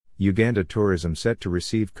Uganda tourism set to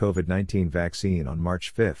receive COVID-19 vaccine on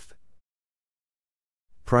March 5.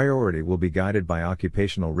 Priority will be guided by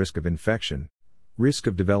occupational risk of infection, risk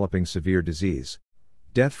of developing severe disease,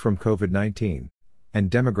 death from COVID-19,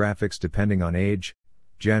 and demographics depending on age,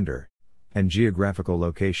 gender, and geographical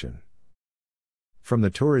location. From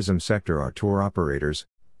the tourism sector are tour operators,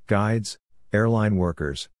 guides, airline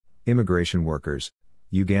workers, immigration workers,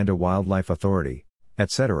 Uganda Wildlife Authority,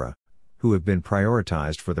 etc., who have been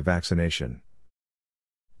prioritized for the vaccination.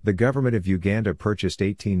 The government of Uganda purchased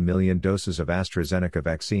 18 million doses of AstraZeneca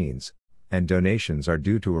vaccines, and donations are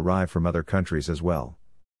due to arrive from other countries as well.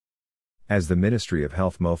 As the Ministry of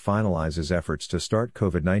Health (MO) finalizes efforts to start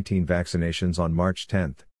COVID-19 vaccinations on March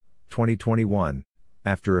 10, 2021,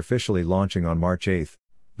 after officially launching on March 8,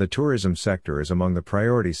 the tourism sector is among the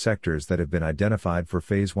priority sectors that have been identified for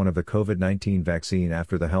Phase 1 of the COVID-19 vaccine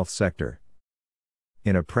after the health sector.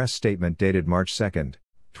 In a press statement dated March 2,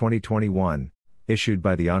 2021, issued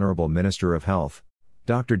by the Honorable Minister of Health,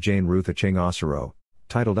 Dr. Jane Ruth Acheng Osoro,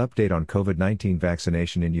 titled Update on COVID-19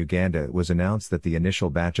 Vaccination in Uganda, it was announced that the initial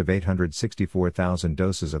batch of 864,000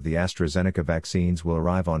 doses of the AstraZeneca vaccines will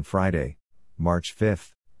arrive on Friday, March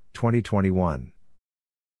 5, 2021.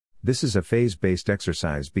 This is a phase-based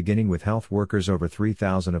exercise beginning with health workers, over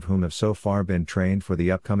 3,000 of whom have so far been trained for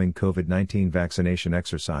the upcoming COVID-19 vaccination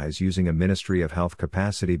exercise using a Ministry of Health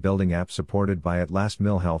capacity building app supported by Atlas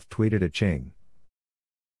MilHealth, tweeted Acheng.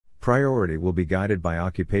 Priority will be guided by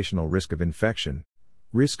occupational risk of infection,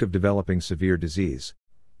 risk of developing severe disease,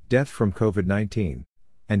 death from COVID-19,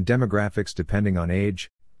 and demographics depending on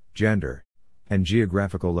age, gender, and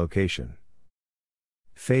geographical location.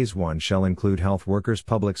 Phase 1 shall include health workers,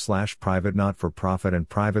 public/private, not-for-profit and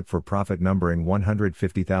private-for-profit, numbering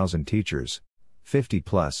 150,000 teachers,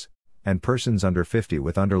 50+, and persons under 50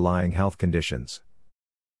 with underlying health conditions.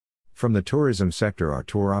 From the tourism sector are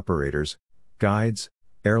tour operators, guides,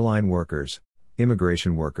 airline workers,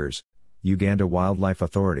 immigration workers, Uganda Wildlife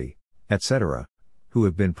Authority, etc., who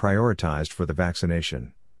have been prioritized for the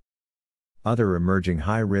vaccination. Other emerging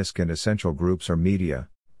high-risk and essential groups are media,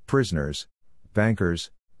 prisoners,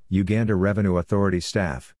 bankers, Uganda Revenue Authority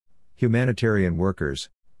staff, humanitarian workers,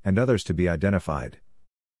 and others to be identified.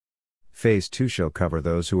 Phase 2 shall cover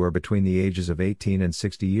those who are between the ages of 18 and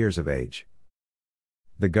 60 years of age.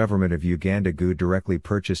 The government of Uganda GU directly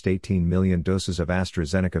purchased 18 million doses of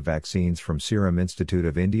AstraZeneca vaccines from Serum Institute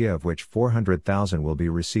of India, of which 400,000 will be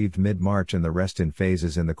received mid-March and the rest in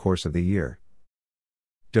phases in the course of the year.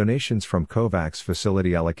 Donations from COVAX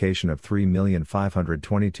facility allocation of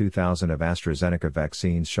 3,522,000 of AstraZeneca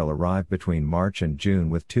vaccines shall arrive between March and June,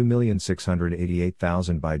 with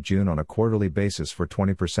 2,688,000 by June on a quarterly basis for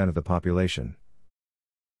 20% of the population.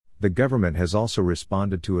 The government has also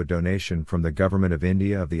responded to a donation from the Government of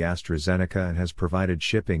India of the AstraZeneca and has provided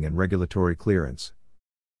shipping and regulatory clearance.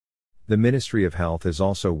 The Ministry of Health is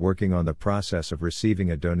also working on the process of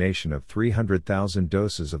receiving a donation of 300,000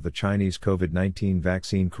 doses of the Chinese COVID-19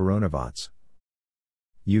 vaccine Coronavac.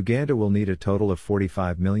 Uganda will need a total of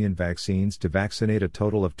 45 million vaccines to vaccinate a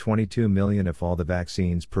total of 22 million if all the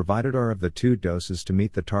vaccines provided are of the 2 doses to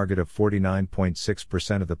meet the target of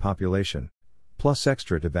 49.6% of the population, plus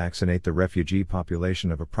extra to vaccinate the refugee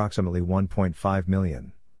population of approximately 1.5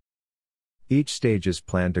 million. Each stage is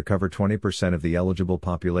planned to cover 20% of the eligible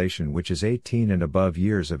population, which is 18 and above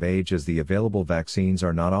years of age, as the available vaccines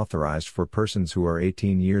are not authorized for persons who are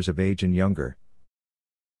 18 years of age and younger.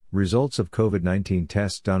 Results of COVID-19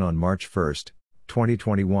 tests done on March 1,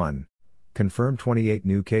 2021, confirmed 28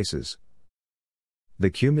 new cases. The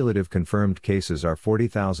cumulative confirmed cases are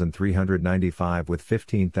 40,395 with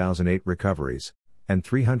 15,008 recoveries, and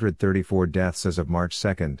 334 deaths as of March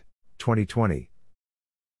 2, 2020.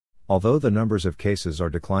 Although the numbers of cases are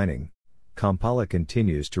declining, Kampala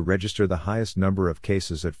continues to register the highest number of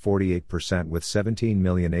cases at 48%, with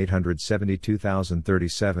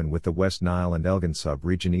 17,872,037, with the West Nile and Elgon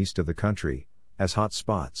sub-region east of the country as hot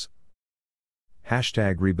spots.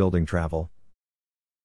 #RebuildingTravel